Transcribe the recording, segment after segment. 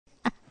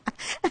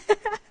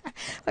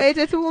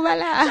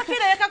tetubala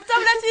Shakira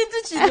yakakutabula kintu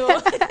kino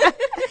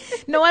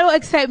no waliwo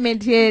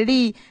excitement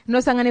yeri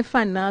nosanga ne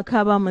fan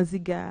n'akaaba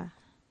amaziga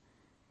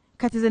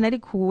kati ze nali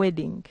ku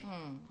wedding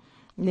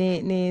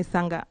ne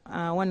sanga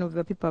one of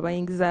the people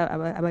abayingiza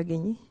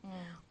abagenyi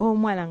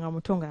omwala nga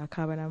mutonga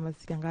akaaba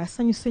n'amaziga nga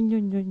asanyuse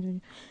nnyo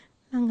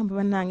nangamba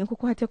banange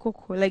kukwate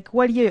koko like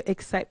waliyo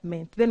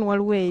excitement then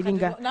waliwo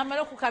eringa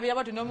namala okukabira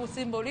batu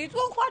n'omusimba oli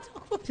tukwata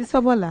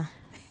sisobola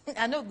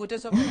ano gute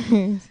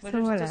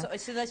sobola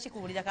sina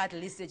chikubulira ka at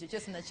least ekyo kyo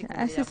sina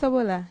chikubulira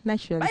sisobola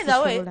naturally by the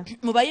way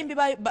mu bayimbi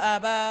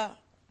ba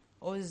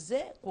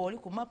oze kwoli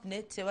ku map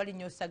net wali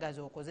nyo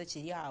sagazo okoze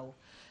kiri awo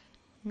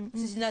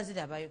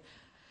sinazirabayo.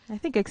 I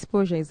think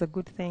exposure is a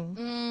good thing.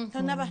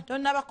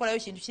 Tonaba kola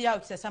ekintu kiri awo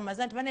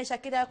kisasamaza nti bane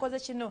Shakira yakoze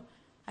kino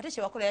ate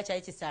kye wakola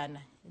yakyali kisaana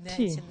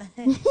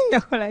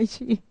nakola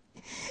ki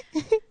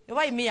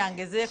oba imi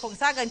yangezeeko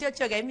musaga nti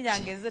okyoga imi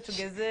yangeze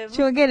tugezeemu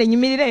kyogere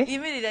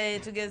yimirire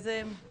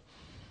tugezeemu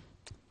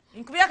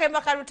nkubira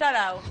kayimba ka Lutalo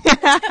awo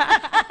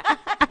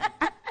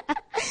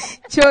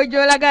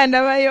kyojolaga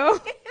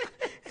ndabayo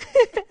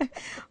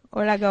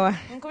olagawa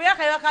nkubira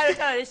kayimba ka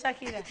Lutalo le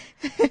Shakira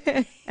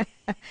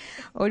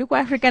oli ku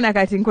Africa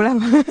nakati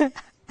nkulaba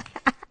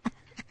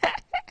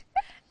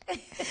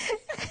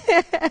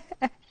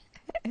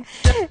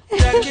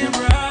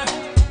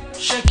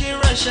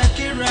Shakira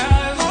Shakira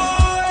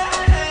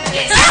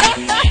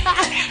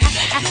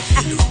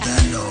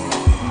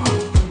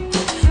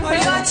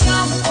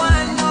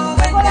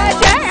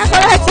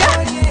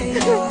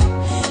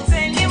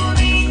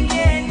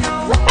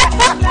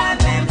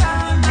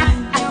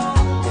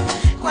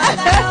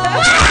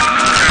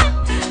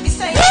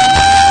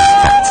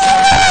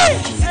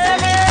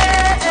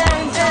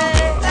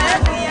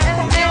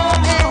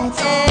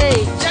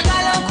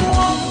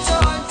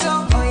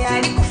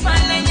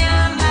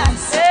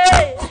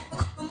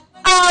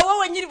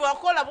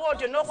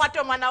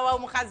nokwata omwana wa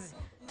mukazi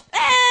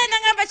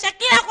nangamba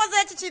Shakira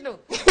koze eki kino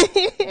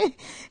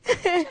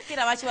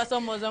Shakira bachi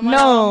basomoza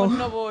omwana wa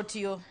muno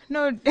botyo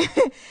no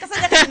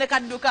kasaja kane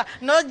kadduka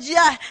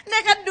nojja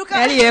ne kadduka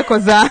yali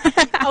yekoza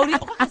auli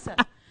okakasa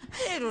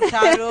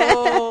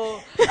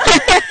Lutalo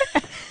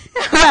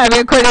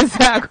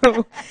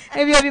abekolezaako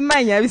ebyo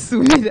bimanya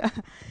bisumira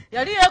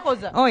yali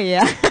yekoza oh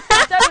yeah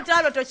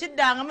Lutalo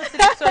tokiddanga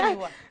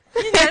musirisonyiwa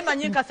Nyinyi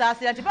manyika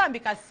sasa ati bambi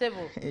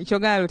kasebo.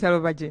 Kyogala Lutalo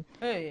baje.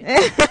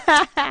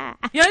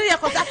 Yali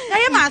yakoza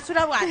naye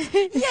mansula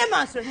bwati. Ye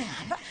mansula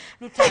namba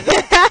Lutalo.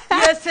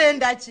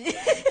 Yesendachi.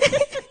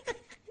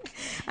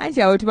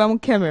 Anja otuba mu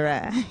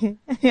camera.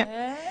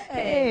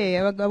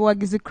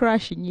 Abagizi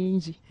crush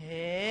nyingi.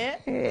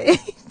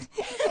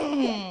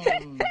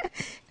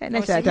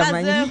 Na chata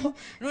manyi.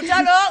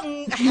 Lutalo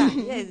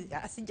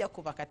asijja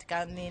kuba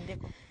katika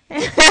nendeko.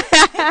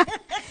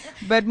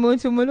 But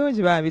muntu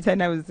mulungi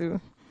babitana buzibu.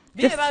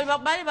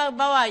 Bali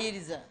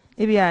bawayiriza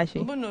ebyashi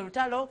mbuno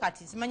Lutalo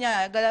kati simanya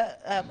ayagala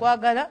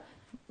kwagala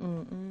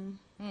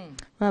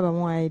baba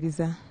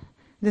muwayiriza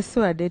the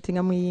so dating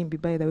amuyimbi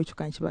by the way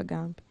chukanchi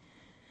bagambi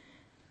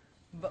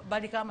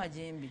bali kama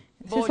jembi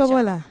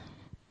sisobola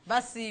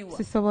basiwa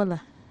sisobola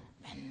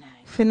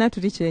fena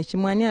tuli chechi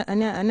mwani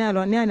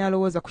ani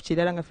alowoza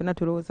kuchirala nga fena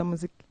tulowooza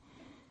muziki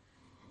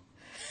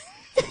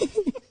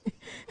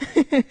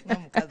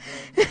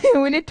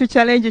we need to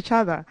challenge each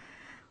other.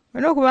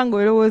 Kubanga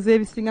olowooza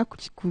ebisinga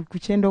ku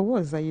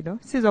kyendowooza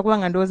siza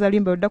kubanga ndowooza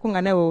limba oddako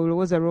nga nawe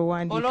olowooza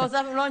lw'owandiika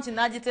olowooza bulungi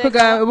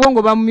n'agiteeka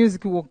bongo ba mu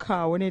music wokka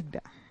awo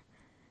nedda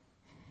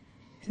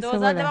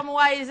ndowooza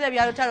tebamuwaayiriza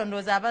ebya Lutalo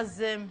ndowooza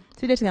abazzeemu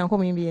sireeteganko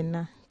omuyimbi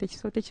yenna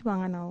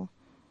tekibanga nawo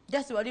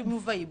just wali mu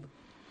vibe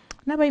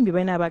n'abayimbi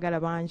balina abagala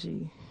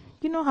bangi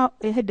you know how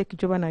a headache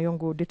gyoba nayo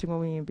ng'odating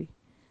omuyimbi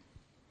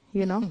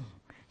you know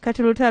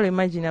kati Lutalo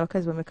imagine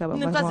abakazi bameka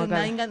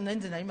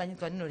nze nali manyi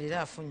twanino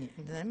lera afunye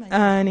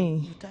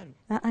ani Lutalo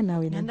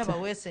nawe nandaba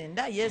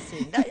wesenda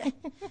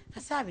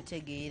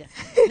asabitegeera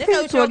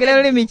twogera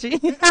lulimi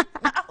ki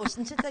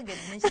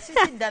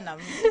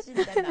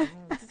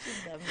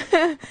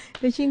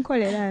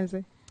tekinkolera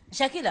nze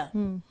Shakira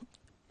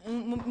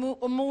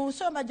mu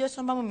nsomba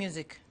gy'osomba mu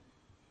music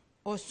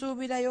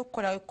osuubirayo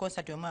okukolayo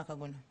concert omwaka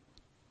guno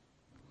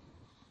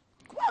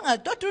kubanga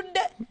totudde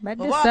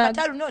oba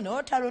akatalu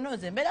n'otalo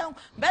noze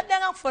mbadde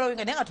nga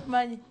kufollowinga naye nga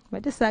tumanyi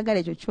badde saagala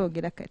ekyo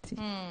kyogera kati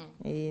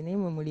naye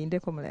mwe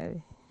mulindeko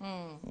mulabe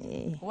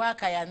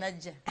waaka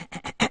yanajja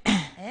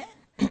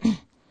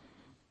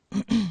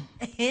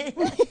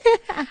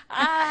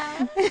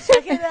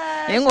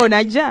Shakira naye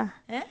ng'onajja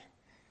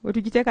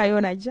wetugiteekayo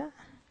onajja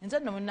nze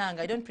nno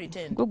munnanga I don't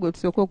pretend gwe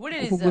tusooka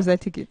okuguza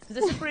tickets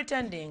nze si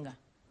pretendinga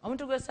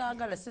omuntu gwe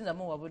saagala sinza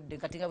muwabudde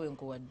kati nga bwe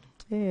nkuwadde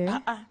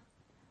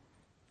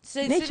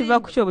nekiva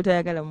ku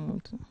kyobutayagala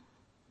muntu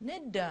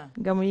nedda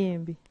nga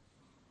muyimbi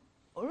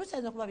oluusi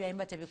ayinza kuba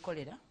byayimba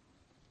tebikolera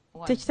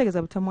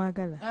tekitegeeza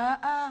butamwagala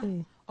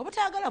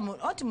obutayagala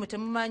oti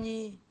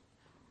mutemumanyi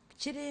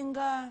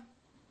kiringa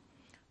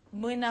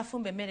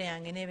mwenaafumba emmere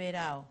yange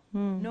nebeera awo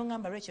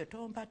noŋŋamba lwekyo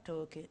tompa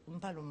ttooke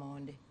mpa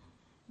lumonde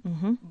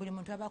buli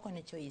muntu abaako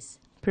ne choice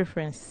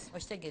preference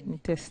okitegedde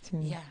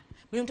testing. yeah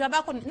buli muntu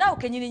abaako naawe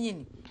kenyini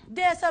nyini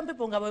there are some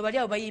people nga bwe bali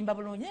awo bayimba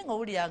bulungi naye nga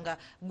owuliranga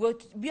gwe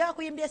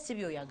byakuyimbye si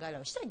byoyagala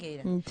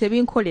okitegeera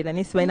tebinkolera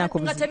naye sibalinaako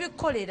nga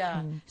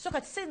tebikolera so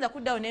kati siyinza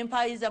kuddawo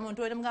nempayiza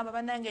muntu oli mugamba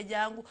bannange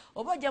jangu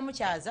oba ojja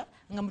mukyaza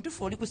nga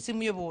mutufu oli ku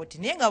ssimu yo bwoti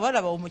naye nga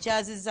balaba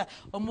omukyaziza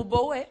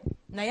omubowe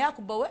naye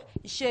akubowe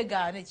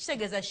shegaane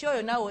kitegeeza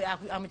shoyo naawe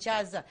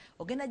amukyaza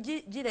ogenda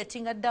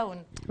giretinga down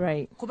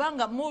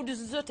kubanga mood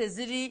zo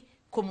teziri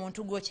ku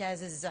muntu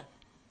gw'okyazizza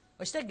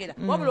okitegeera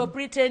wabula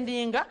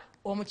opretendinga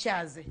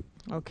omukyaze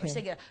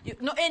okitegeera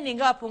no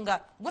ending up nga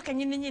gwe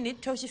kenyini nyini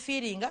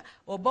tokifiiringa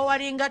oba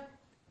walinga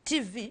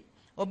tv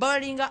oba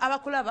walinga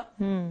abakulaba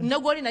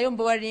nogwoli nayo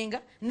mba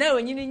walinga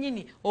nawe nyini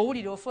nyini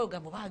owulira ofa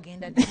ogamba oba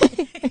agenda dde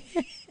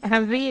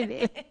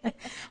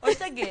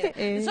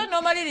okitegeera so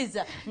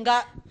nomaliriza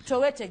nga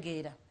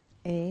towetegeera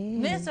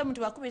naye so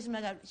omuntu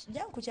bakubisimaga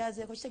jangu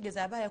kukyazeeko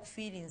kitegeeza aba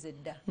yakufiirinze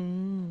dda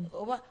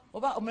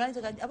oba omulanzi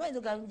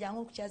abayinza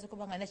jangu okukyazeko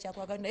kubanga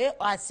nakyakwagala naye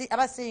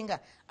abasinga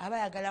aba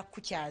yagala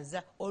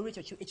kukyaza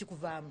olwekyo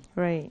ekikuvaamu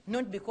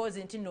not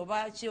because nti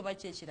noba ki oba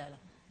ki ekirala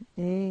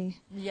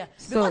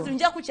because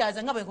nja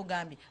kukyaza nga bwe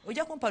nkugambye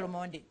ojja kumpa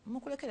lumonde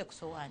mukulekere ku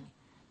sowaani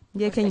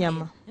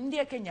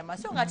ndyeko ennyama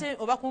so nga ate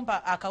oba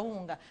kumpa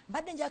akawunga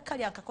mbadde nja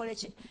kukalya nkakole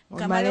ki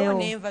nkamalewo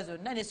n'enva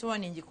zonna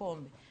nesowaani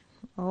ngikombe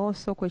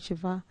so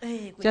kwekiva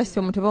just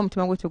omuntu oba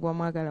omutima gwe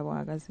tegwamwagala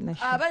bwagazi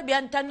aba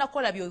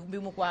byantanakola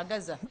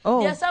bimukwagaza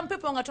there some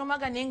people nga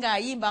tomaga naye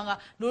ng'ayimba nga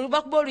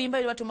nolubakuba oluyimba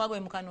lwe batomaga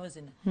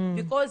emukanozina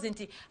because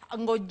nti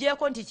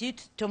ng'oggyeko nti ki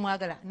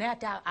tomwagala naye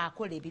ate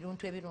akola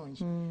ebiruntu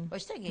ebirungi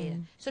okitegeera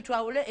so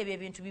twawule ebyo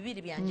ebintu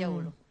bibiri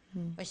byanjawulo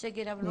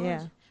okitegeera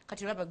bulungi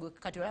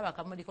kati olaba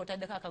akamuli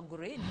kotaddeko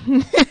akagureen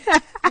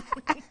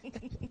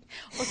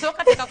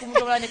osooka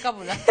tekakumutobala ne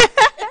kabula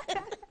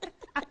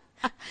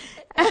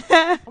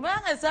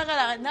omulanga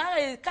sagala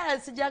naye kala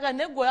sijagala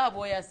neggwe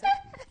aboyasa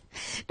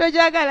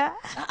tojagala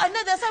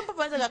another some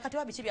people say kati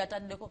wabiki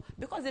byataddeko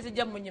because it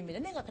jam munyumira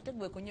naye nga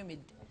kategwe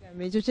kunyumidde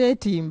ekyo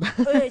kyetimba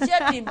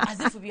kyetimba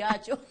azifu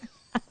byakyo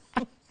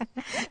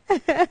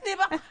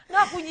niba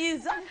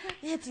nakunyiza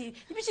yeti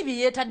biki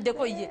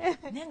byetaddeko ye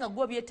naye nga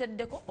gwe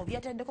byetaddeko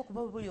obyataddeko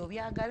kuba buli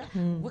obyagala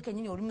gwe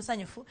kenyini oli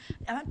musanyufu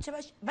abantu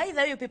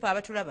bayiza yo people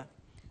abatulaba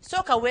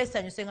soka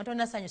wesanyuse nga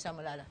tonasanyusa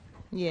mulala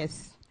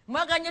yes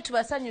mwaganye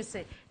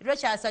tubasanyuse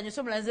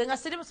lwekyasanyuse omulanze nga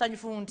siri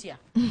musanyufu ntya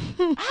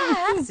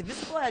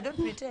sibisikola I don't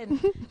pretend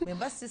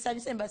memba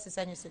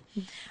sisanyuse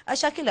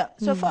Shakira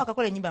so far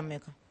akakola ennyimba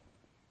mmeka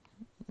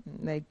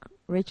like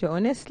Rachel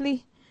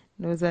honestly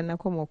noza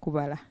nakoma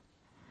okubala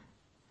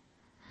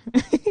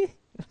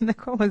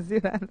nakoma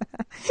zibala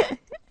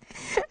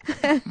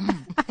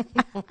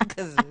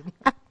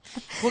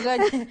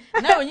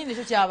nawe nyini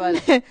kyo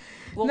kyabala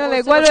no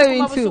like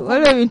waliwo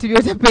ebintu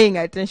byota paying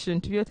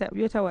attention to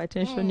byota wa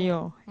attention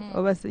yo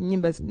oba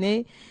nyimba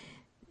ne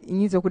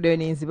nyinza okuddayo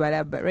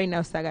nenzibala but right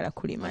now sagala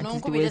kulima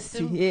nti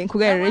west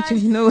nkugala Rachel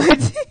you know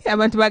what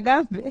abantu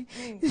bagambe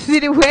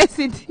ziri west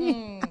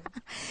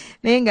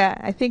naye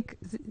nga I think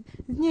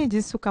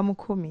nyingi zisuka mu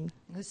 10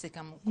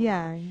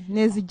 yeah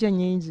nezijja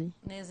nyingi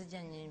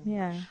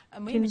yeah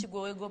muyimbi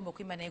kigwe wegomba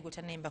okuyimba naye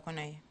gutanayimbako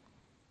naye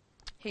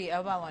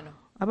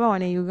aba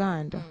wano e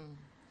Uganda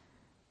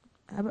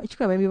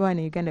kikaba bayimbi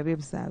bawana e Uganda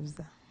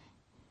bebuzaabuza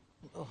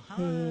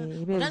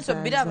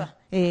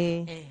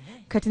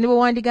kati ne bwe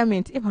wandigambye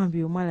nti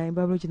bambi omwala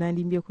ayimba bulungi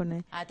nandimbyeko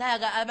naye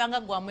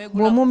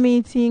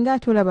bw'omumiitinga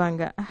ate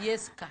olabanga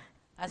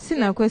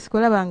sinakwesika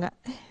olabanga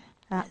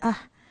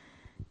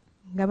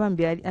nga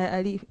bambi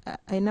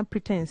alina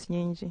pretense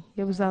nyingi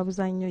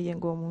yebuzaabuza nnyo ye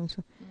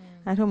ng'omuntu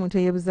ate omuntu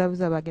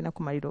eyebuzaabuza bagenda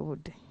kumalira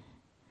obudde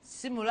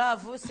si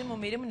mulaavu si mu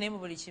mirimu naye mu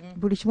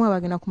buli kimu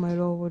abagenda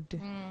kumalira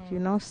obudde you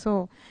know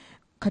so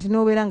kati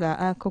n'obeera nga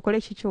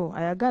akokole kikyo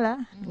ayagala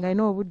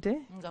ng'alina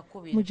obudde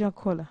mujja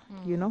kukola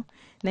you know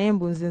naye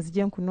mbunze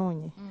nzije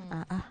nkunoonye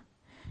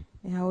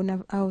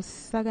awo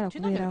saagala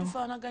kubeerawo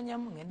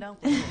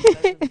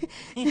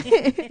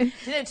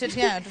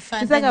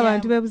nsanga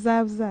abantu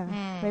bebuzaabuza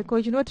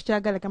like kino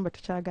tukyagala gamba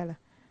tukyagala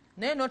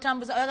naye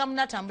notambuza ayaga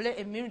munatambule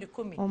emirundi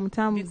 10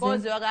 omutambuze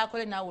because waga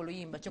akole naawe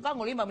oluyimba kyokka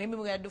ng'oluyimba muyimbi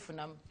mugenda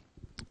dufunamu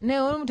naye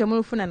olumu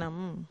temulufuna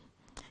namu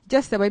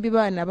just abayibi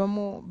baana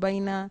abamu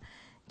balina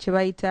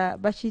kyebayita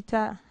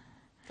bakiyita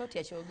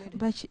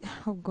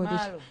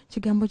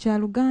kigambo kya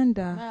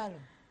Luganda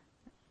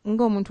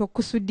ng'omuntu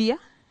okusudiya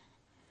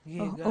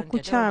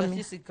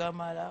okukyami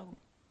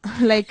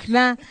like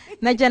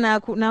najja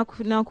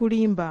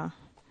nakulimba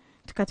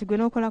kati gwe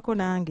n'okolako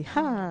nange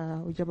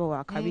ojaba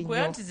wakabi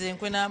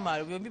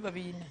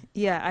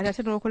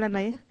ate n'okola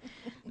naye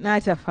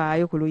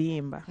n'atafaayo ku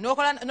luyimba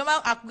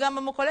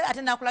akugamba mukole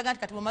ate nakulaga nti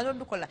kati bw'omaze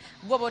odukola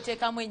gwe oba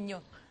oteekamu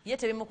ennyo ye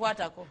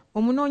tebimukwatako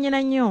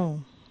omunoonyera nnyo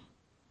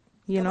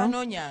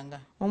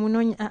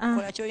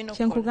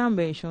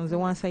kyenkugamba ekyo nze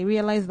once I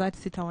realize that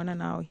sitawana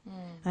naawe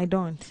I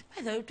don't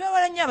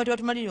twewala nnyo abantu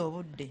batumalira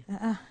obudde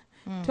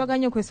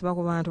twaganya okwesiba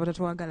ku bantu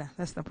batatwagala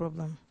that's the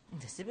problem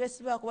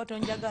sibesiba kuba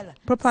tonjagala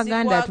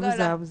propaganda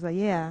tubuzaabuza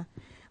yeah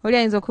oli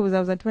ayinza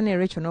okubuzabuza nti bane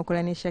Rachel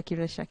n'okola ne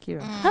Shakira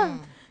Shakira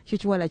kyo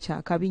kiwala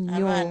kyakabi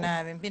nnyo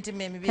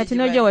kati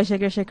n'ojja wa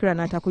Shakira Shakira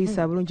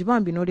n'atakuyisa bulungi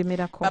bambi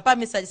n'olemerako papa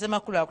message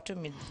semakulu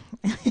akutumidde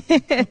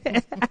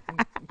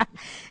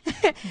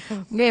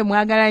ngaye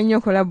mwagala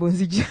nnyo kolabo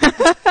nzija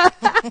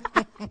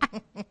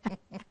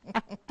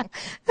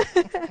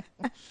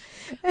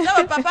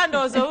Naba papa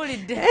ndowooza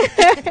owulidde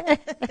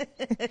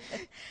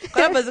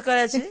kolabo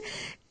zikola ki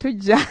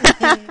tujja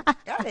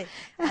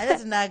ate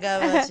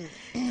tunaagamba ki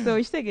so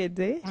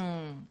kitegedde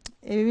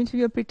ebintu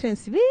byo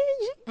pretense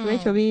bingi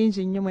lwekyo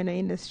bingi nnyo mweno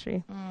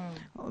industry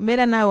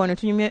mbeera naawe wano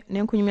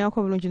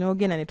nenkunyumyako bulungi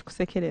n'ogenda ne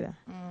tukusekerera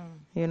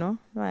you know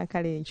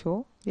kale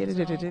ekyo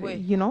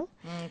you know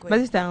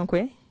bazita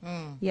nkwe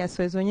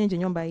yaso ezo nnyingi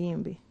nnyo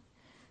mbayimbi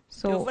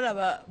so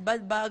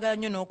baagala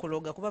nnyo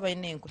n'okuloga kuba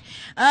balina enkwe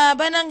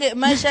banange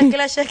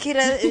Shakira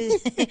Shakira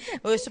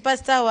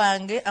superstar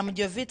wange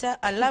Amujovita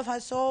I love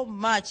her so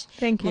much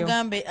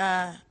mugambe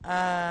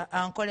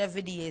ankola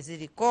video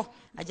eziriko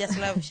I just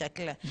love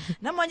Shakira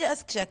namwanje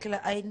ask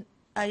Shakira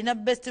alina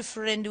best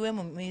friend we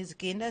mu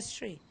music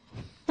industry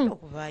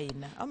okuba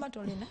ayina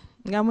amatolina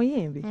nga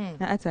muyimbi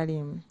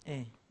atalimu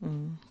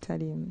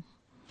talimu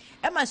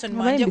Emerson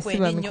mwanje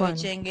kweni nnyo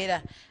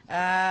ekyengera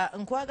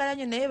nkwagala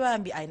nnyo naye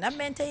bambi alina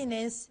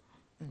maintenance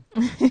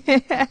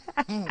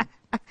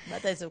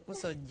batayise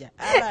okusojja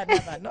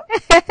abaana bano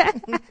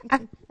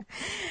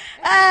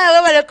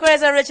webale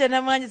kuweza Rachel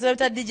namwanje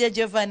zobita DJ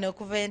Giovanni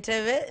okuva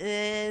Entebbe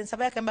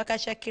nsaba yakemba ka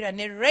Shakira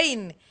ne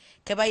Rain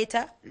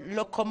kebayita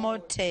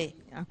locomote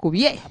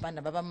akubye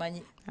abaana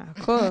babamanyi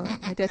ako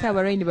etata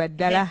aba Rain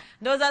baddala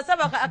ndoza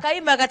asaba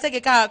akayimba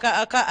akatege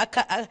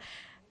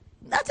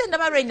ate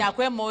ndaba Rain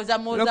akwemoza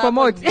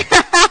locomote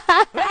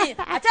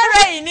ate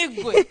Rain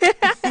gwe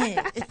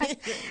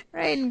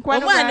Rain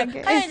kwano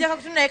gange kayinja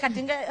kakutunda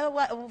kati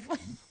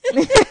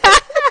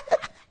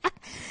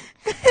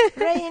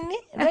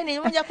Rain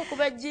mujja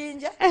kukuba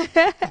jinja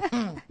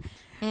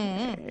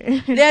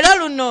leero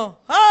luno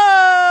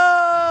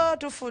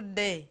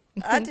tufudde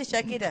ati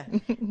Shakira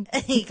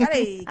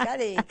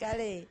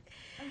kale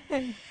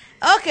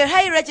Okay,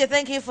 hi Rachel,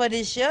 thank you for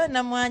the show.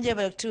 Namwanje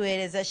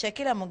bakutuweereza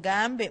Shakira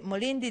mugambe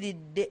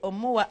mulindiridde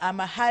omuwa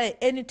amahale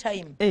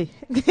anytime.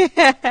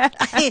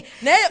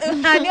 Naye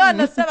ani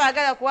ono saba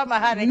agala kuwa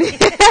amahale.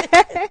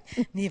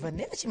 Niba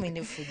ne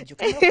kimwine fujju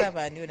kana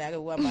abandi onaga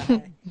kuwa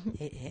amahale.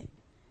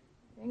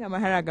 Nga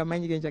amahale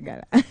agamanyi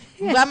genjagala.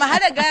 Bwa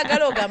amahale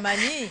gayagala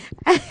ogamanyi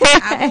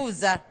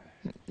abuuza.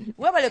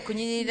 Webale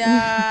kunyirira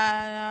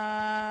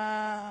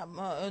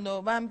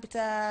no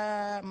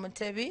bampita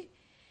Mutebi.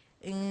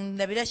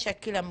 Ndabira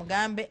Shakira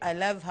mugambe I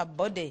love her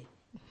body.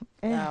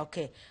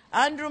 Okay.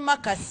 Andrew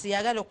Makasi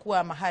yagala okuwa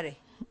amahare.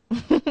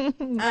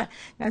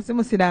 Ngasi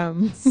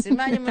musiramu.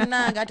 Simanyi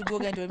munanga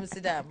atugoga nti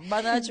musiramu.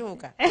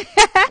 Banachuka.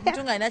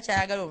 Mtunga ina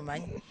kyayagala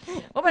omumanyi.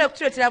 Obale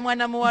kutuletera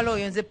mwana muwala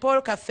oyo nze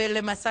Paul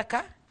Kafele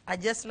Masaka. I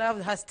just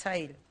love her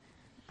style.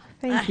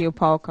 Thank you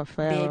Paul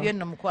Kafele. Ebyo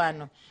nno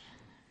mukwano.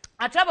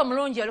 Ataba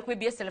mulungi ali ku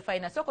BBS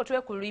Telefina soko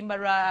tuwe kulimba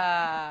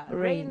lwa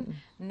Rain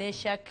ne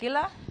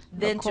Shakira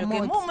then choke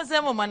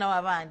mumuzemo mwana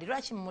wabandi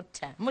lwaki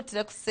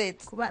mutira ku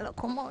set kuba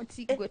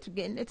locomotive gwe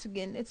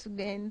tugende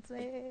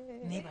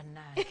ne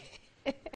banange